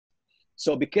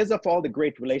So because of all the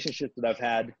great relationships that I've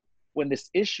had, when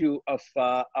this issue of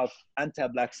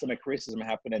anti-Black systemic racism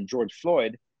happened and George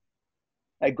Floyd,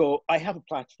 I go, I have a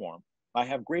platform. I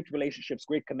have great relationships,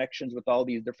 great connections with all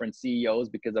these different CEOs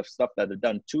because of stuff that I've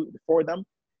done for them,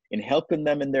 in helping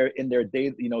them in their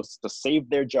day, you know, to save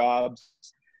their jobs,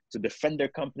 to defend their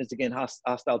companies against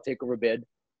hostile takeover bid.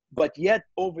 But yet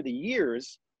over the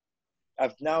years,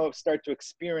 I've now started to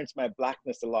experience my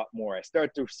Blackness a lot more. I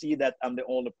start to see that I'm the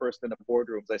only person in the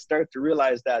boardrooms. I start to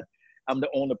realize that I'm the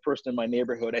only person in my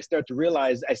neighborhood. I start to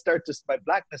realize, my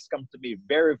Blackness come to me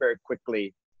very, very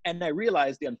quickly. And I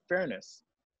realize the unfairness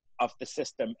of the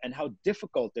system and how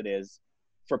difficult it is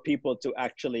for people to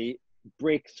actually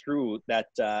break through that,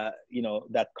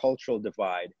 that cultural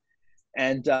divide.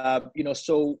 And,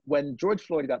 so when George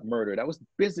Floyd got murdered, I was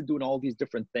busy doing all these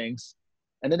different things.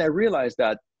 And then I realized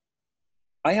that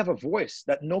I have a voice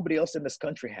that nobody else in this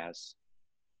country has.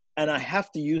 And I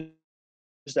have to use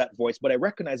that voice, but I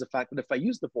recognize the fact that if I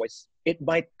use the voice, it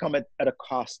might come at a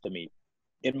cost to me.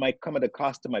 It might come at a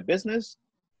cost to my business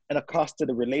and a cost to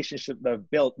the relationship that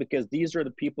I've built, because these are the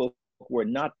people who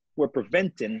are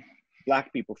preventing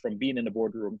Black people from being in the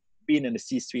boardroom, being in the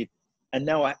C-suite. And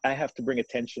now I have to bring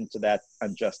attention to that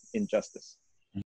injustice.